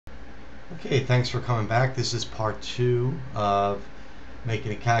Okay, thanks for coming back. This is part 2 of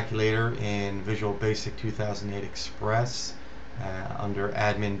making a calculator in Visual Basic 2008 Express under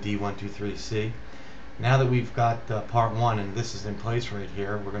admin D123C. Now that we've got part 1 and this is in place right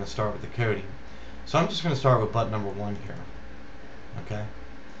here, we're going to start with the coding. So I'm just going to start with button number 1 here. Okay.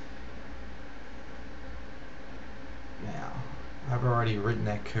 Now, I've already written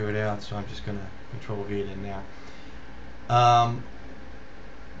that code out, so I'm just going to Control V it in there.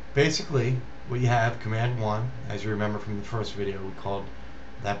 Basically, we have command 1. As you remember from the first video, we called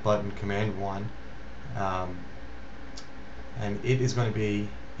that button command 1. And it is going to be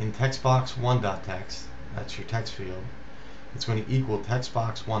in text box 1.text. That's your text field. It's going to equal text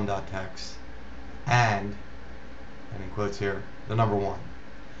box 1.text and in quotes here, the number 1.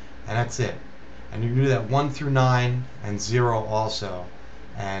 And that's it. And you can do that 1 through 9 and 0 also.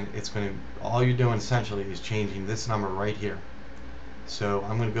 And it's going to, all you're doing essentially is changing this number right here. So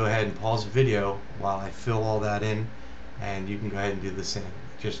I'm going to go ahead and pause the video while I fill all that in, and you can go ahead and do the same.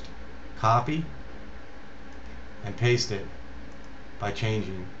 Just copy and paste it by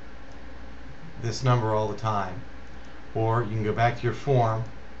changing this number all the time. Or you can go back to your form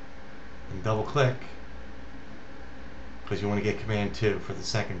and double click because you want to get command 2 for the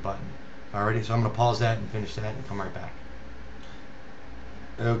second button. Alrighty, so I'm going to pause that and finish that and come right back.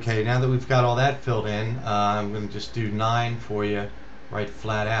 Okay, now that we've got all that filled in, I'm going to just do 9 for you right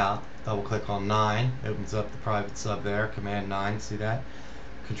flat out. Double click on 9, opens up the private sub there, command 9, see that?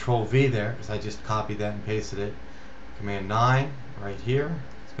 Control V there, because I just copied that and pasted it. Command 9 right here,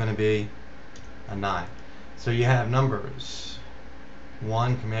 it's going to be a 9. So you have numbers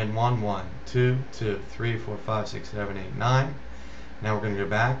 1, command 1, 1, 2, 2, 3, 4, 5, 6, 7, 8, 9. Now we're going to go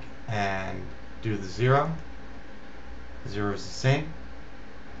back and do the 0. 0 is the same,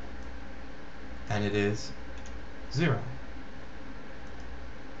 and it is 0.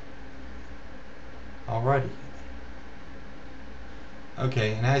 Alrighty.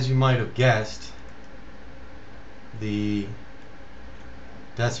 Okay, and as you might have guessed, the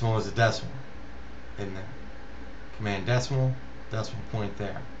decimal is a decimal in there. Command decimal, decimal point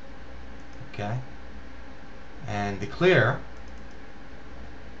there. Okay? And the clear,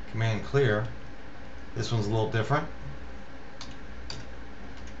 command clear, this one's a little different.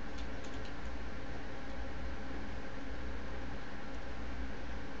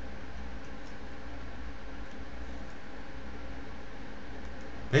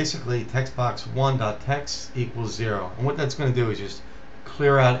 Basically, text box 1.text equals 0. And what that's going to do is just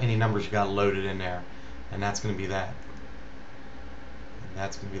clear out any numbers you got loaded in there. And that's going to be that. And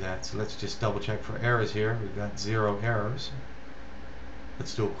that's going to be that. So let's just double check for errors here. We've got 0 errors.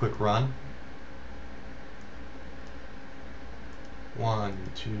 Let's do a quick run. 1,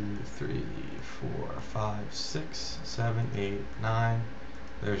 2, 3, 4, 5, 6, 7, 8, 9.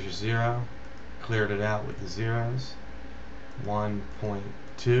 There's your 0. Cleared it out with the zeros.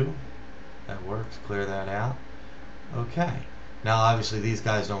 1.2, that works, clear that out. Okay, now obviously these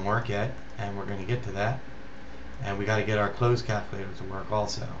guys don't work yet, and we're going to get to that, and we got to get our close calculator to work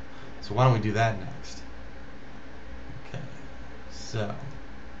also. So why don't we do that next? Okay, so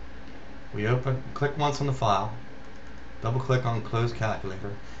we click once on the file, double click on close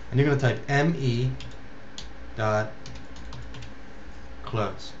calculator, and you're going to type me.close.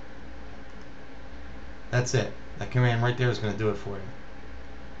 That's it. That command right there is going to do it for you.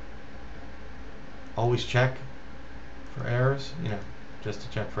 Always check for errors, just to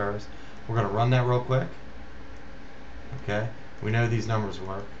check for errors. We're going to run that real quick. Okay, we know these numbers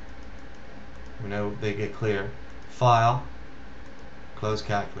work. We know they get clear. File, close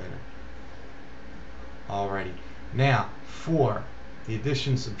calculator. Alrighty. Now, for the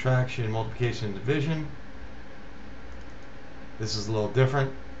addition, subtraction, multiplication, and division, this is a little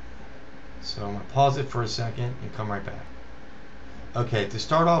different. So I'm going to pause it for a second and come right back. Okay, to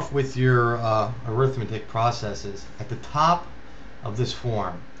start off with your arithmetic processes, at the top of this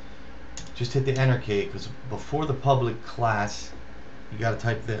form, just hit the enter key, because before the public class, you got to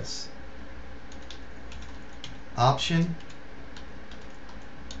type this. Option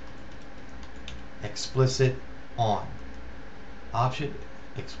explicit on. Option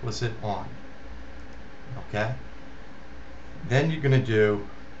explicit on. Okay? Then you're going to do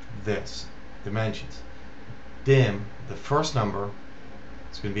this, dimensions. Dim, the first number,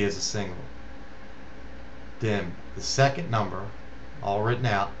 it's going to be as a single. Dim, the second number, all written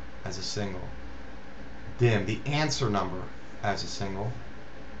out as a single. Dim, the answer number as a single.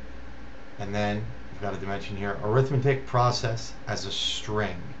 And then we've got a dimension here, arithmetic process as a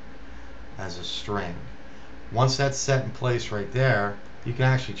string. As a string. Once that's set in place right there, you can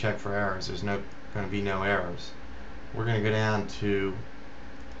actually check for errors. There's going to be no errors. We're going to go down to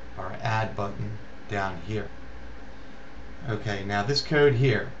our add button down here. Okay, now this code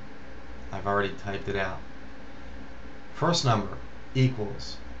here, I've already typed it out. First number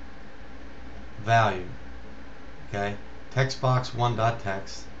equals value, okay, text box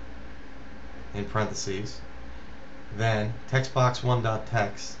 1.text in parentheses, then text box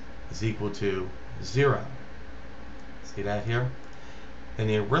 1.text is equal to 0. See that here? Then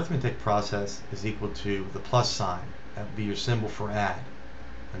the arithmetic process is equal to the plus sign. That would be your symbol for add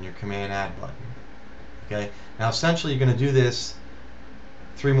on your command add button. Okay, now essentially you're going to do this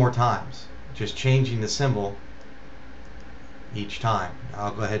 3 more times, just changing the symbol each time.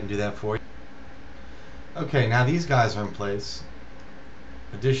 I'll go ahead and do that for you. Okay, now these guys are in place.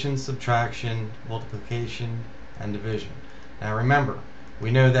 Addition, subtraction, multiplication, and division. Now remember,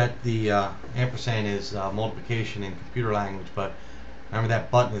 we know that the ampersand is multiplication in computer language, but remember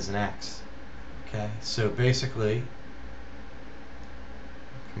that button is an X. Okay, so basically,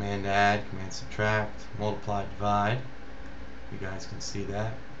 command add, command subtract, multiply, divide. You guys can see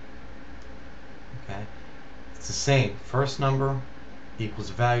that. Okay, it's the same. First number equals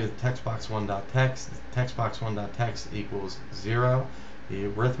the value of the text box 1.text. The text box 1.text equals 0. The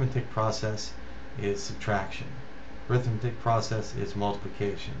arithmetic process is subtraction. Arithmetic process is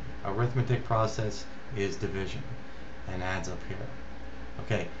multiplication. Arithmetic process is division, and adds up here.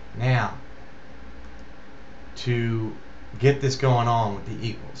 Okay, now to get this going on with the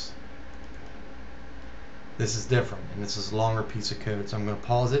equals, this is different, and this is a longer piece of code, so I'm going to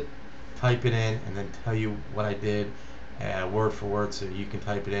pause it, type it in, and then tell you what I did word for word so you can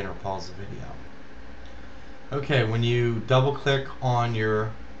type it in or pause the video. Okay, when you double click on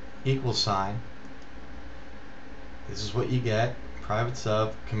your equal sign, this is what you get. Private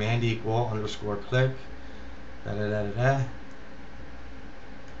sub, command equal, underscore click, da da da da da,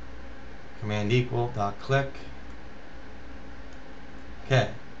 command equal, dot click.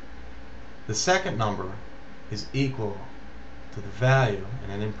 Okay, the second number is equal to the value,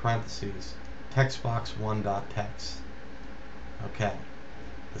 and then in parentheses, text box 1.text. Okay,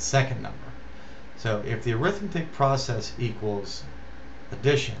 the second number. So if the arithmetic process equals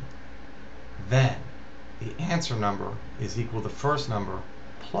addition, then the answer number is equal to the first number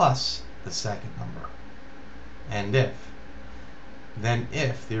plus the second number. And if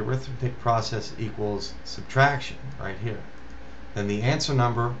the arithmetic process equals subtraction, right here, then the answer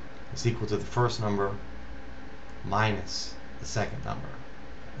number is equal to the first number minus the second number.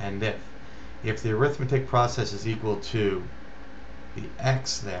 And if the arithmetic process is equal to the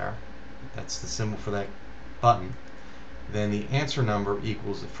X there, that's the symbol for that button, then the answer number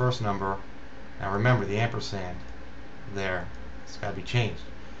equals the first number. Now remember, the ampersand there, it's got to be changed,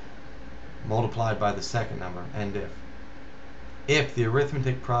 multiplied by the second number. And if the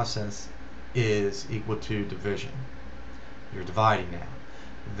arithmetic process is equal to division, you're dividing now,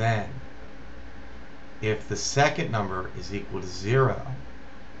 then if the second number is equal to 0,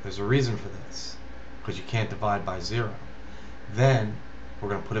 there's a reason for this, because you can't divide by 0, then we're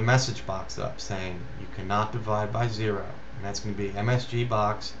going to put a message box up saying you cannot divide by 0, and that's going to be MSG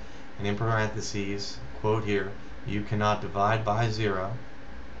box, and in parentheses, quote here, you cannot divide by 0,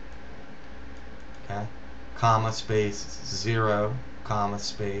 okay, comma, space, 0, comma,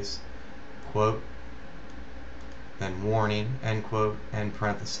 space, quote, then warning, end quote, end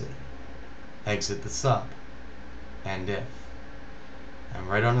parenthesis, exit the sub, and if. And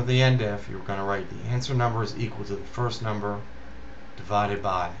right under the end if, you're going to write the answer number is equal to the first number divided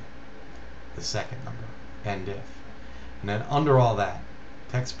by the second number, end if. And then under all that,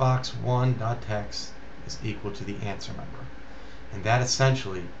 text box 1.text is equal to the answer number. And that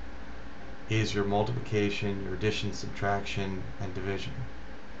essentially is your multiplication, your addition, subtraction, and division.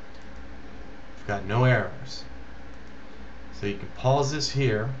 You've got no errors. So you can pause this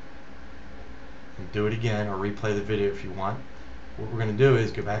here and do it again, or replay the video if you want. What we're going to do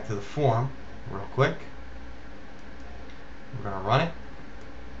is go back to the form real quick. We're going to run it.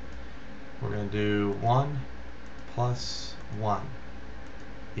 We're going to do 1 plus 1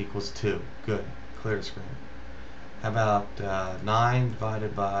 equals 2. Good. Clear the screen. How about 9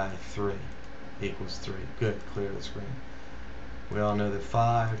 divided by 3 equals 3. Good. Clear the screen. We all know that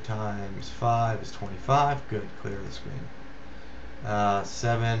 5 times 5 is 25. Good. Clear the screen.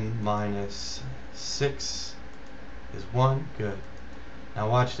 7 minus 6 is 1. Good. Now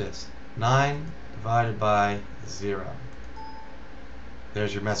watch this. 9 divided by 0.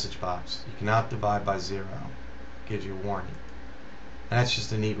 There's your message box. You cannot divide by 0. Gives you a warning. And that's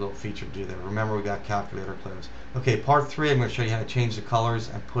just a neat little feature to do there. Remember, we got calculator close. Okay, part 3, I'm going to show you how to change the colors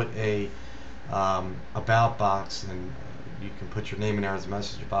and put a about box, and you can put your name in there as a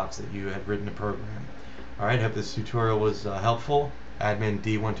message box that you had written the program. Alright, hope this tutorial was helpful, admin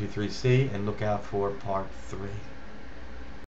D123C, and look out for part 3.